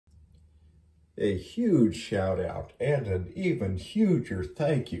a huge shout out and an even huger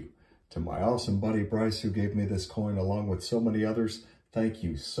thank you to my awesome buddy Bryce, who gave me this coin along with so many others. Thank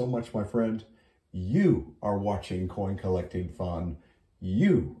you so much, my friend. You are watching Coin Collecting Fun.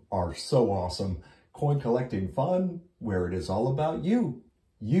 You are so awesome. Coin Collecting Fun, where it is all about you.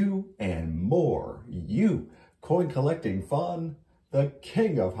 You and more you. Coin Collecting Fun, the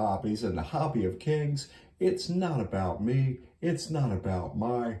king of hobbies and the hobby of kings. It's not about me. It's not about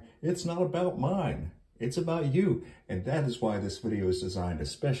it's not about mine. It's about you. And that is why this video is designed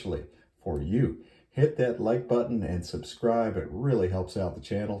especially for you. Hit that like button and subscribe. It really helps out the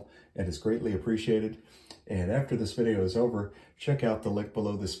channel and is greatly appreciated. And after this video is over, check out the link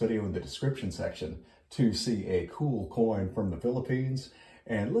below this video in the description section to see a cool coin from the Philippines.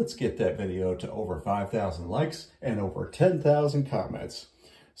 And let's get that video to over 5,000 likes and over 10,000 comments.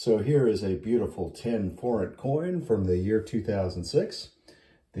 So here is a beautiful 10 forint coin from the year 2006.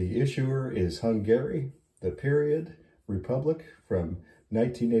 The issuer is Hungary. The period, Republic, from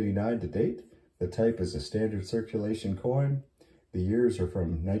 1989 to date. The type is a standard circulation coin. The years are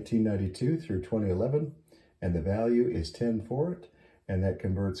from 1992 through 2011. And the value is 10 forint. And that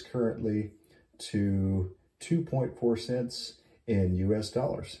converts currently to 2.4 cents in US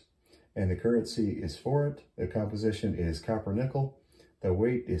dollars. And the currency is forint. The composition is copper nickel. The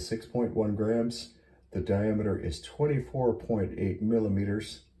weight is 6.1 grams. The diameter is 24.8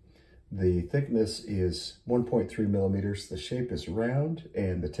 millimeters. The thickness is 1.3 millimeters. The shape is round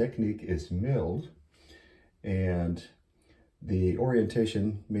and the technique is milled. And the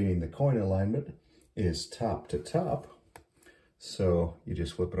orientation, meaning the coin alignment, is top to top. So you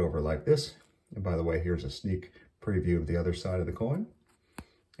just flip it over like this. And by the way, here's a sneak preview of the other side of the coin.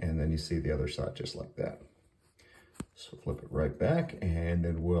 And then you see the other side just like that. So flip it right back, and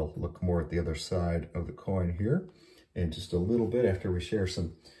then we'll look more at the other side of the coin here in just a little bit after we share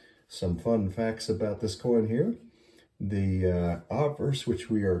some fun facts about this coin here. The obverse, which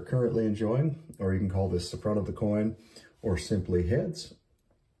we are currently enjoying, or you can call this the front of the coin, or simply heads,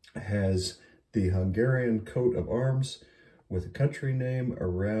 has the Hungarian coat of arms with a country name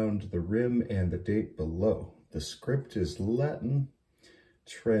around the rim and the date below. The script is Latin,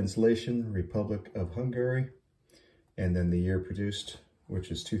 translation Republic of Hungary, and then the year produced, which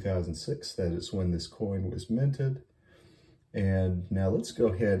is 2006. That is when this coin was minted. And now let's go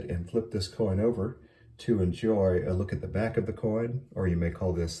ahead and flip this coin over to enjoy a look at the back of the coin, or you may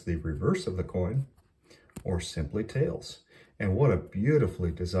call this the reverse of the coin, or simply tails. And what a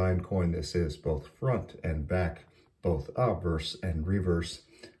beautifully designed coin this is, both front and back, both obverse and reverse,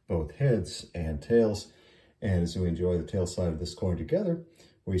 both heads and tails. And as we enjoy the tail side of this coin together,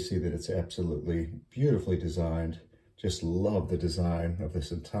 we see that it's absolutely beautifully designed. Just love the design of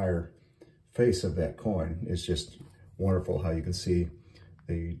this entire face of that coin. It's just wonderful how you can see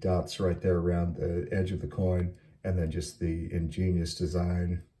the dots right there around the edge of the coin, and then just the ingenious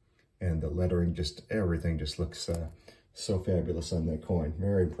design and the lettering, just everything just looks so fabulous on that coin.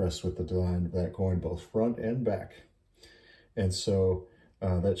 Very impressed with the design of that coin, both front and back. And so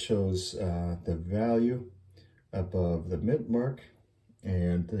that shows the value above the mint mark,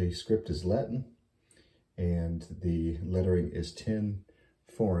 and the script is Latin, and the lettering is 10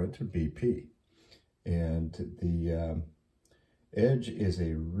 forint BP. And the edge is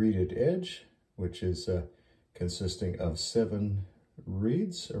a reeded edge, which is consisting of 7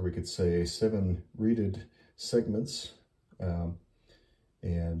 reeds, or we could say 7 reeded segments,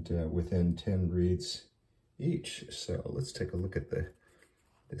 and within 10 reeds each. So let's take a look at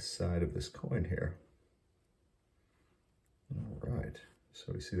this side of this coin here. All right,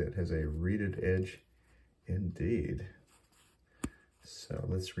 so we see that it has a reeded edge indeed. So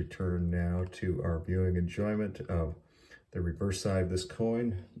let's return now to our viewing enjoyment of the reverse side of this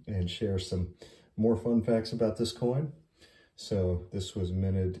coin and share some more fun facts about this coin. So this was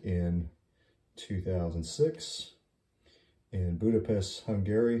minted in 2006 in Budapest,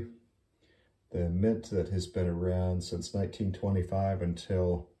 Hungary. The mint that has been around since 1925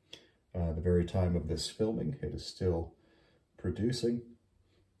 until the very time of this filming. It is still producing.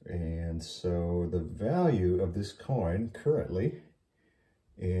 And so the value of this coin currently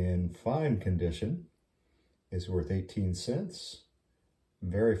in fine condition is worth 18 cents.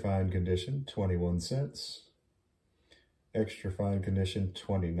 Very fine condition, 21 cents. Extra fine condition,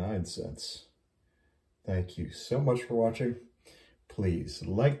 29 cents. Thank you so much for watching. Please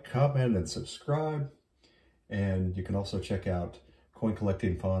like, comment, and subscribe. And you can also check out Coin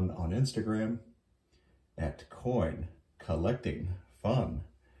Collecting Fun on Instagram at Coin Collecting Fun.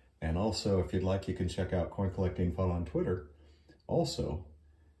 And also, if you'd like, you can check out Coin Collecting Fun on Twitter. Also,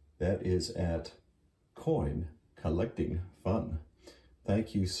 that is at Coin Collecting Fun.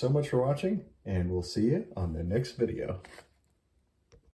 Thank you so much for watching, and we'll see you on the next video.